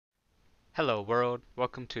Hello world,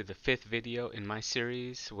 welcome to the fifth video in my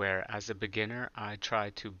series where as a beginner I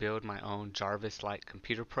try to build my own Jarvis-like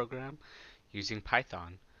computer program using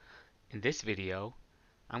Python. In this video,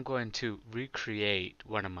 I'm going to recreate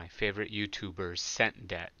one of my favorite YouTubers,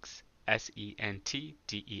 Sentdex,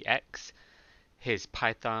 Sentdex, his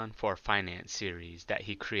Python for Finance series that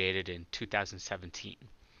he created in 2017.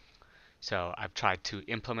 So I've tried to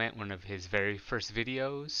implement one of his very first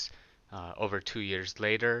videos over 2 years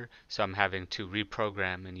later, so I'm having to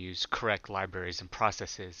reprogram and use correct libraries and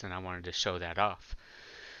processes, and I wanted to show that off.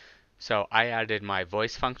 So I added my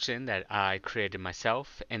voice function that I created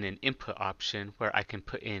myself and an input option where I can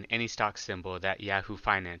put in any stock symbol that Yahoo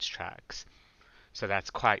Finance tracks. So that's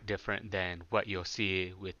quite different than what you'll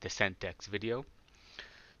see with the Sentdex video.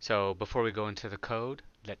 So before we go into the code,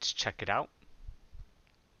 let's check it out.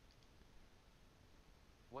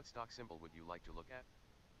 What stock symbol would you like to look at?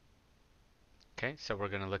 Okay, so we're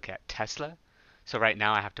going to look at Tesla. So right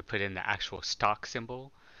now I have to put in the actual stock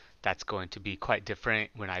symbol. That's going to be quite different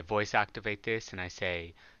when I voice activate this and I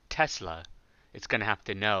say Tesla. It's going to have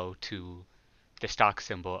to know to the stock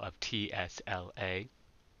symbol of TSLA.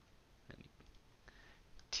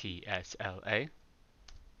 TSLA.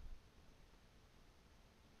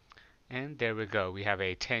 And there we go. We have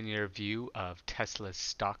a 10-year view of Tesla's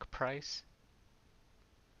stock price.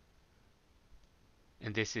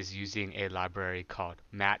 And this is using a library called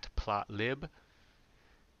Matplotlib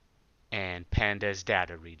and Pandas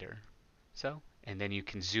data reader. So, and then you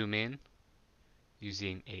can zoom in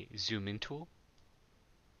using a zoom in tool,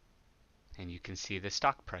 and you can see the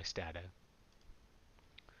stock price data.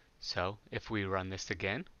 So if we run this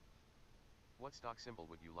again, What stock symbol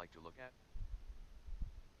would you like to look at?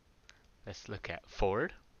 let's look at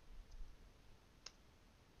Ford.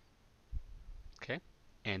 Okay,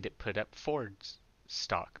 and it put up Ford's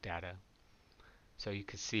stock data. So you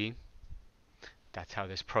can see that's how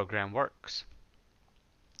this program works.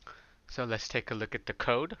 So let's take a look at the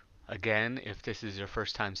code. Again, if this is your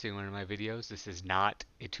first time seeing one of my videos, this is not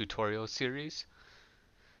a tutorial series.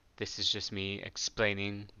 This is just me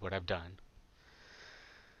explaining what I've done.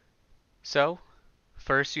 So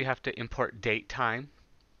first you have to import date time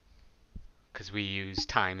because we use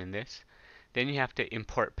time in this. Then you have to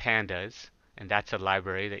import pandas, and that's a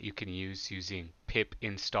library that you can use using pip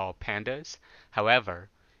install pandas. However,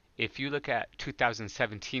 if you look at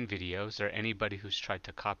 2017 videos or anybody who's tried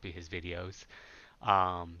to copy his videos,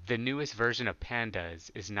 the newest version of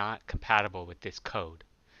pandas is not compatible with this code.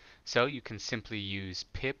 So you can simply use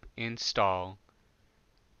pip install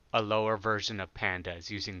a lower version of pandas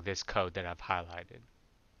using this code that I've highlighted.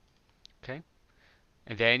 Okay,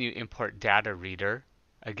 and then you import data reader.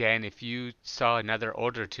 Again, if you saw another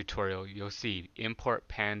older tutorial, you'll see import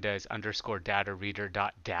pandas underscore data reader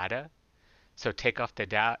dot data. So take off the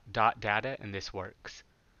dot data and this works.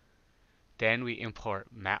 Then we import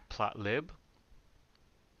matplotlib.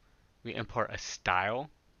 We import a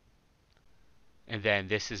style. And then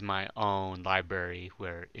this is my own library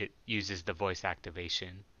where it uses the voice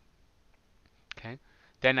activation. Okay.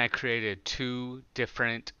 Then I created two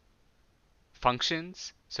different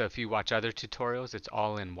functions. So if you watch other tutorials, it's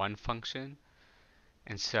all in one function.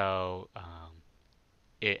 And so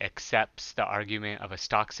it accepts the argument of a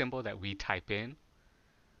stock symbol that we type in.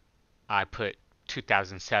 I put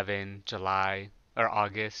 2007 July or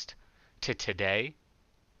August to today.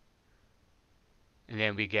 And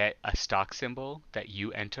then we get a stock symbol that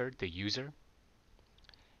you entered, the user.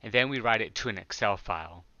 And then we write it to an Excel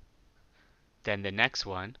file. Then the next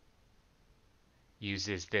one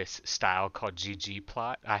uses this style called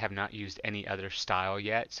ggplot. I have not used any other style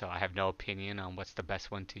yet, so I have no opinion on what's the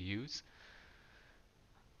best one to use.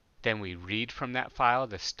 Then we read from that file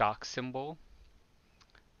the stock symbol.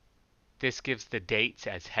 This gives the dates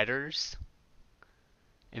as headers.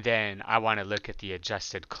 And then I want to look at the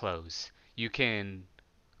adjusted close. You can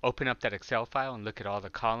open up that Excel file and look at all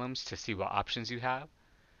the columns to see what options you have.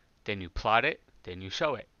 Then you plot it, then you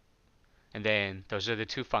show it. And then those are the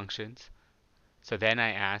two functions. So then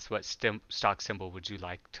I ask what stock symbol would you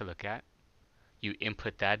like to look at. You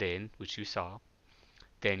input that in, which you saw.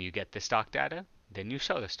 Then you get the stock data. Then you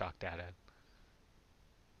show the stock data.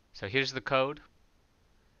 So here's the code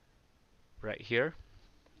right here.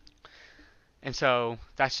 And so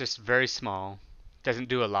that's just very small. Doesn't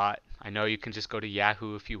do a lot. I know you can just go to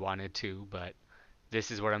Yahoo if you wanted to, but this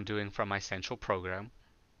is what I'm doing from my central program.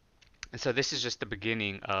 And so this is just the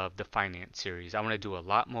beginning of the finance series. I want to do a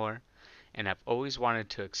lot more. And I've always wanted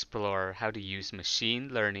to explore how to use machine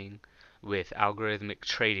learning with algorithmic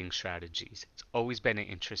trading strategies. It's always been an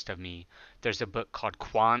interest of me. There's a book called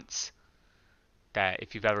Quants that,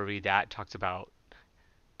 if you've ever read that, talks about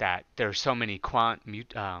that there are so many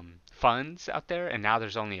funds out there, and now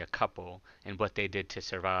there's only a couple, and what they did to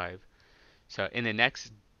survive. So in the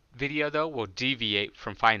next video, though, we'll deviate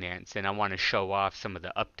from finance, and I want to show off some of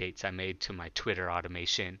the updates I made to my Twitter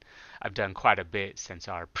automation. I've done quite a bit since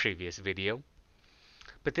our previous video.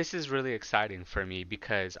 But this is really exciting for me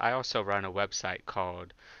because I also run a website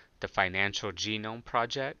called the Financial Genome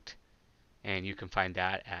Project, and you can find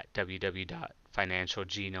that at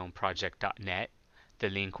www.financialgenomeproject.net. The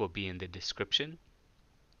link will be in the description.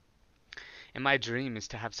 And my dream is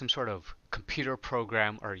to have some sort of computer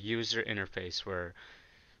program or user interface where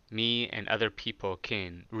me and other people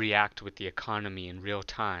can react with the economy in real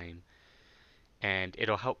time, and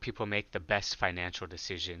it'll help people make the best financial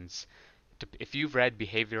decisions. If you've read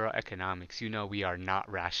behavioral economics, you know we are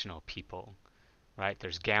not rational people, right?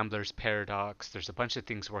 There's gambler's paradox, there's a bunch of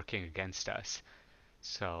things working against us.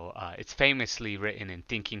 So it's famously written in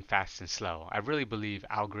Thinking Fast and Slow. I really believe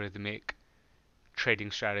algorithmic trading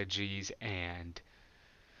strategies and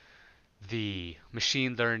the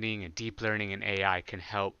machine learning and deep learning and AI can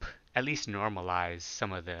help at least normalize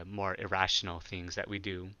some of the more irrational things that we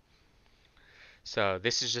do. So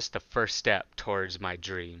this is just the first step towards my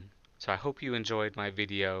dream. So I hope you enjoyed my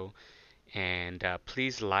video, and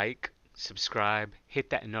please like, subscribe, hit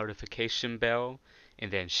that notification bell, and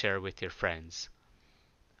then share with your friends.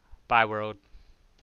 Bye world.